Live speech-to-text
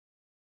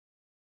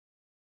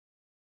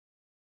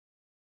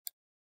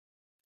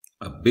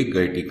A big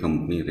IT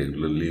company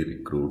regularly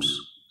recruits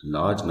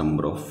large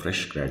number of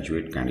fresh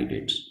graduate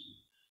candidates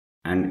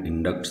and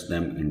inducts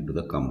them into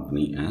the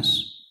company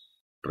as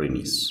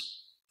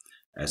trainees.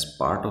 As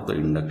part of the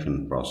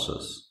induction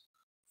process,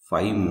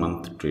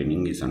 5-month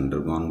training is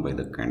undergone by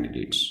the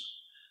candidates.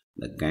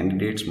 The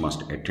candidates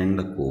must attend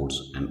the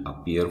course and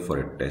appear for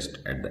a test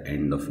at the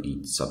end of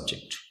each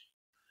subject.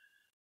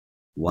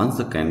 Once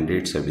the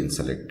candidates have been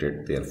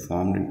selected, they are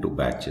formed into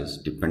batches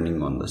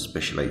depending on the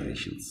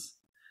specializations.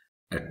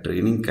 A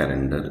training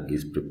calendar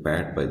is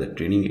prepared by the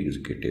training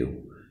executive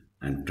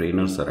and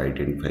trainers are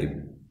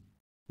identified,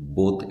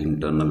 both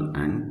internal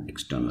and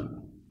external.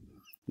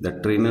 The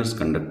trainers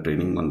conduct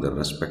training on the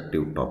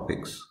respective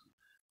topics,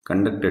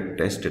 conduct a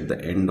test at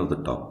the end of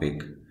the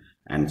topic,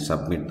 and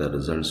submit the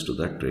results to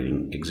the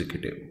training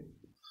executive.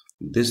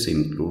 This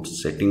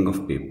includes setting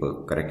of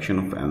paper, correction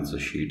of answer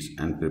sheets,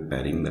 and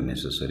preparing the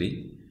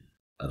necessary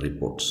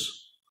reports.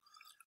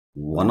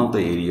 One of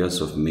the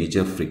areas of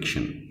major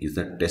friction is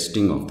the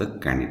testing of the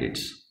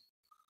candidates.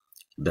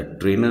 The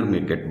trainer may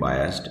get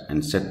biased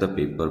and set the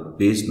paper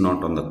based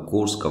not on the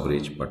course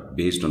coverage but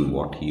based on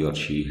what he or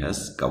she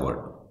has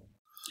covered.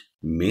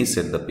 May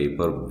set the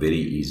paper very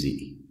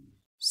easy.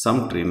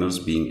 Some trainers,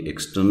 being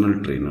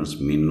external trainers,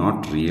 may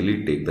not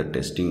really take the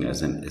testing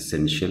as an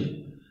essential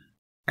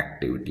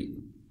activity.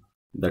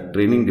 The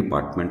training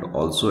department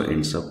also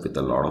ends up with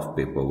a lot of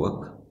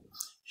paperwork.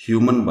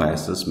 Human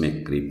biases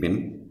may creep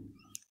in.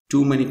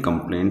 Too many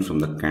complaints from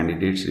the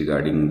candidates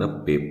regarding the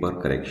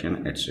paper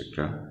correction,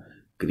 etc.,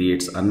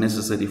 creates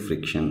unnecessary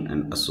friction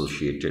and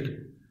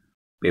associated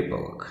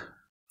paperwork.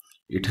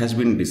 It has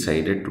been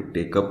decided to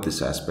take up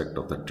this aspect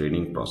of the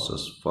training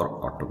process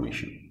for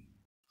automation.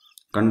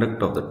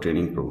 Conduct of the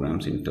training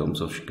programs in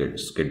terms of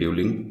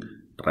scheduling,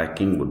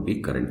 tracking would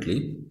be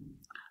currently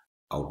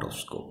out of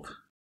scope.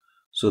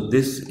 So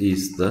this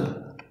is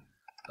the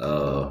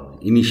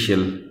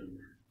initial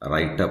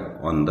write-up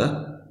on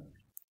the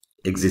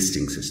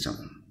existing system,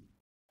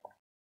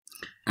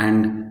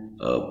 and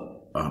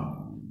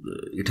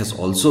it has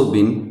also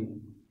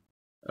been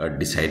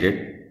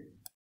decided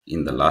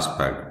in the last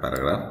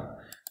paragraph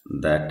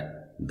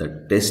that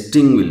the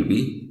testing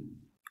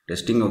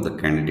of the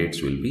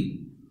candidates will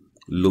be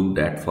looked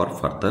at for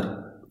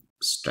further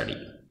study.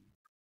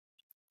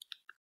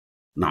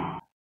 Now,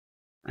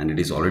 and it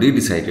is already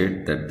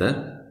decided that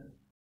the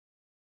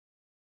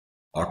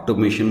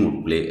automation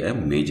would play a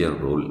major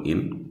role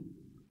in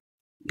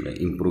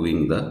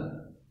improving the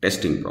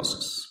testing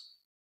process.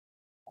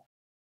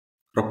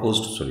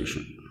 Proposed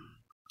solution.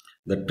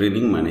 The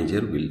training manager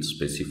will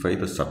specify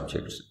the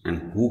subjects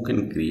and who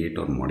can create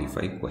or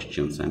modify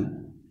questions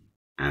and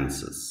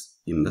answers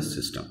in the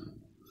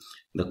system.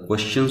 The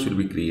questions will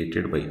be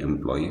created by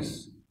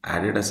employees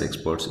added as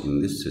experts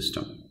in this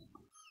system.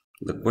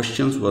 The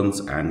questions once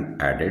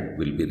added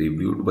will be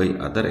reviewed by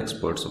other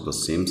experts of the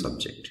same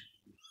subject.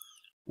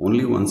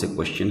 Only once a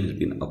question has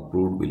been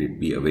approved will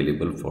it be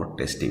available for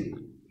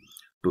testing.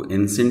 To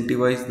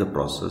incentivize the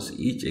process,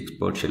 each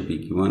expert shall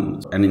be given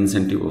an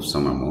incentive of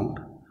some amount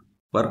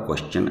per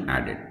question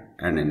added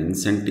and an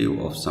incentive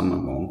of some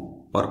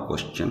amount per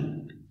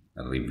question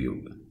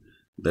reviewed.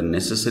 The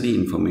necessary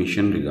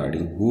information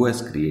regarding who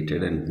has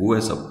created and who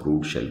has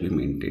approved shall be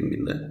maintained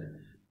in the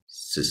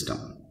system.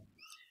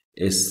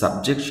 A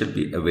subject shall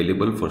be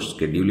available for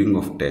scheduling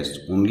of tests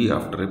only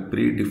after a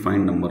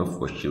predefined number of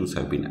questions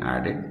have been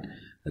added,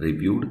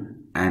 reviewed,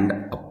 and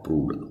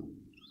approved.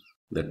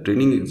 The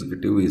training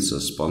executive is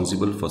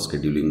responsible for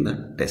scheduling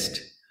the test.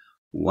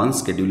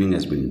 Once scheduling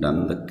has been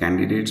done, the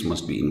candidates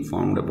must be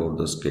informed about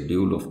the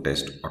schedule of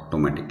test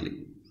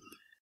automatically.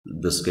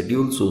 The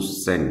schedule so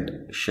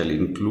sent shall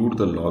include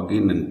the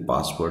login and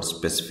password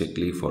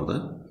specifically for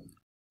the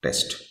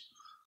test.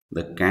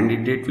 The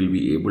candidate will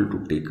be able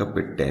to take up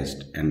a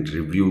test and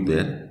review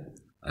their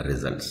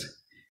results.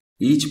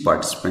 Each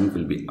participant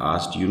will be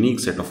asked a unique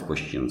set of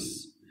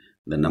questions.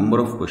 The number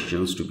of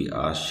questions to be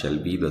asked shall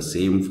be the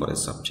same for a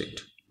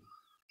subject.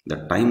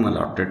 The time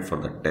allotted for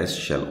the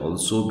test shall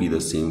also be the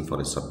same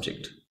for a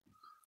subject.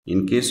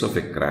 In case of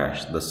a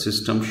crash, the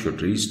system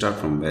should restart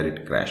from where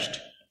it crashed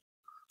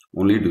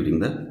only during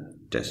the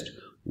test.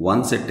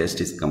 Once a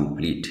test is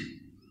complete,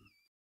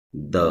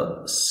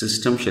 the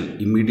system shall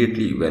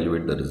immediately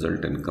evaluate the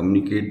result and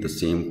communicate the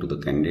same to the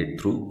candidate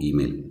through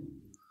email.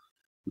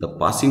 The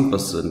passing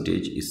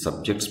percentage is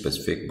subject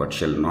specific but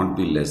shall not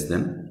be less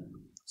than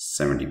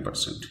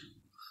 70%.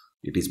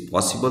 It is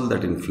possible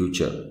that in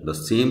future the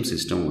same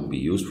system would be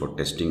used for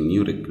testing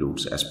new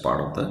recruits as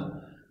part of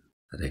the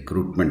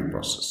recruitment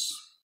process.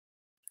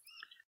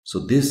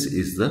 So this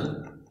is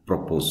the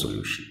proposed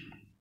solution.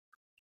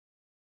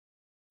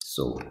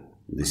 So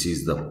this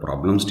is the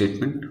problem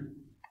statement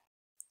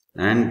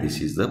and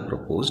this is the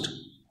proposed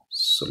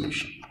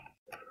solution.